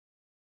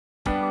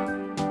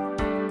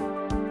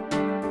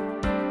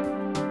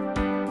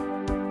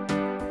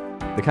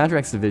The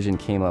Contracts Division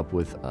came up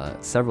with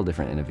several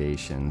different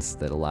innovations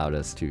that allowed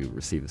us to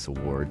receive this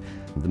award.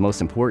 The most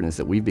important is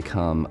that we've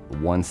become a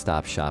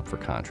one-stop shop for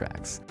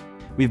contracts.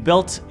 We've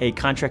built a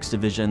Contracts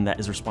Division that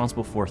is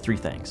responsible for three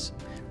things: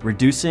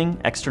 reducing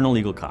external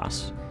legal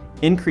costs,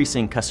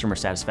 increasing customer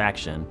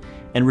satisfaction,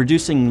 and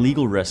reducing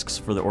legal risks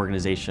for the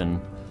organization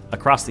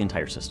across the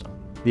entire system.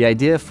 The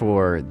idea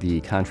for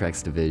the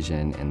Contracts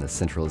Division and the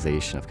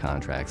centralization of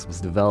contracts was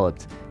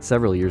developed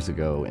several years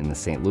ago in the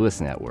St.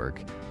 Louis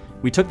network.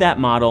 We took that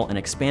model and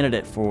expanded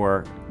it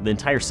for the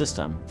entire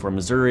system, for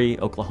Missouri,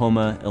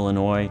 Oklahoma,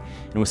 Illinois,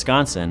 and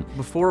Wisconsin.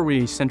 Before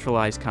we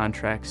centralized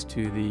contracts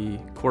to the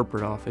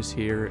corporate office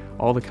here,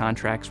 all the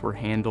contracts were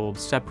handled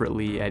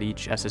separately at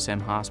each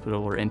SSM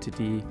hospital or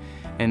entity.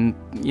 And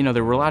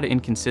there were a lot of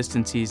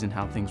inconsistencies in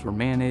how things were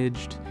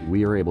managed.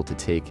 We are able to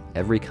take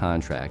every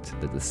contract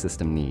that the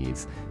system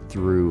needs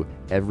through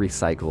every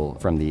cycle,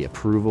 from the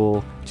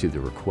approval to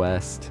the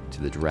request,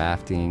 to the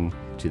drafting,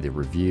 to the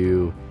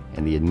review,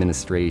 and the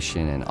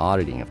administration and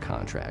auditing of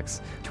contracts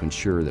to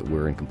ensure that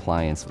we're in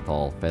compliance with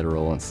all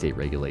federal and state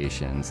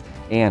regulations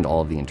and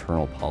all of the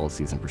internal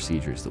policies and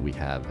procedures that we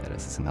have at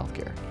SSM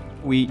Healthcare.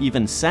 We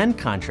even send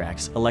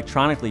contracts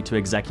electronically to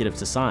executives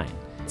to sign.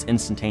 It's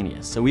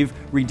instantaneous. So we've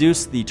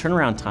reduced the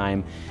turnaround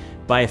time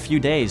by a few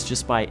days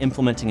just by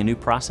implementing a new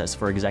process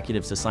for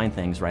executives to sign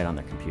things right on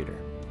their computer.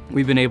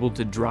 We've been able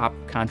to drop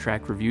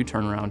contract review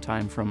turnaround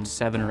time from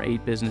 7 or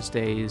 8 business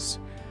days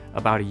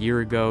about a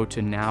year ago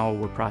to now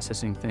we're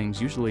processing things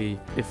usually,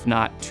 if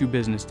not 2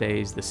 business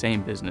days, the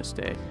same business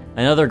day.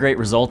 Another great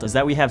result is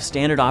that we have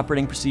standard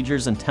operating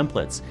procedures and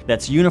templates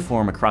that's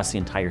uniform across the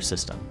entire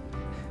system.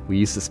 We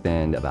used to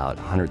spend about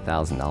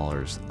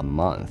 $100,000 a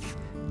month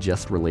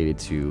just related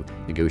to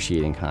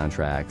negotiating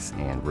contracts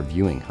and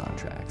reviewing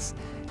contracts.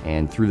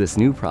 And through this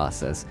new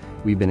process,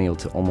 we've been able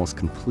to almost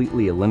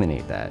completely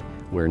eliminate that,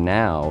 where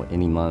now,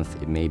 any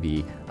month, it may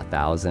be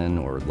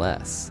 $1,000 or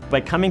less.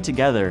 By coming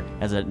together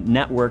as a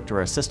networked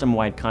or a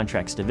system-wide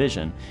contracts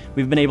division,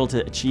 we've been able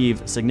to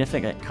achieve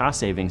significant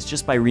cost savings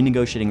just by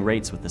renegotiating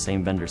rates with the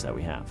same vendors that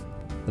we have.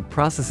 The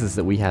processes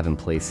that we have in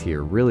place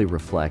here really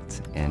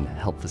reflect and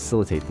help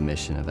facilitate the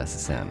mission of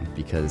SSM,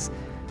 because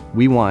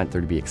we want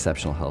there to be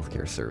exceptional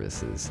healthcare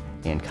services,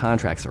 and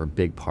contracts are a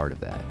big part of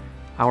that.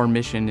 Our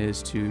mission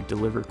is to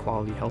deliver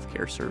quality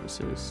healthcare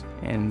services,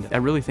 and I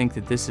really think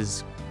that this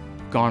has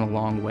gone a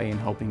long way in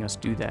helping us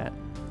do that.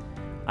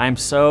 I'm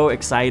so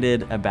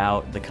excited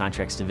about the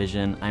Contracts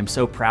Division. I'm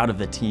so proud of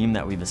the team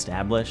that we've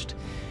established.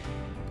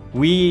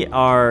 We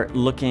are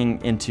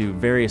looking into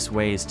various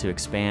ways to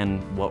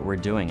expand what we're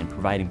doing and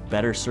providing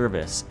better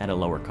service at a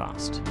lower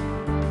cost.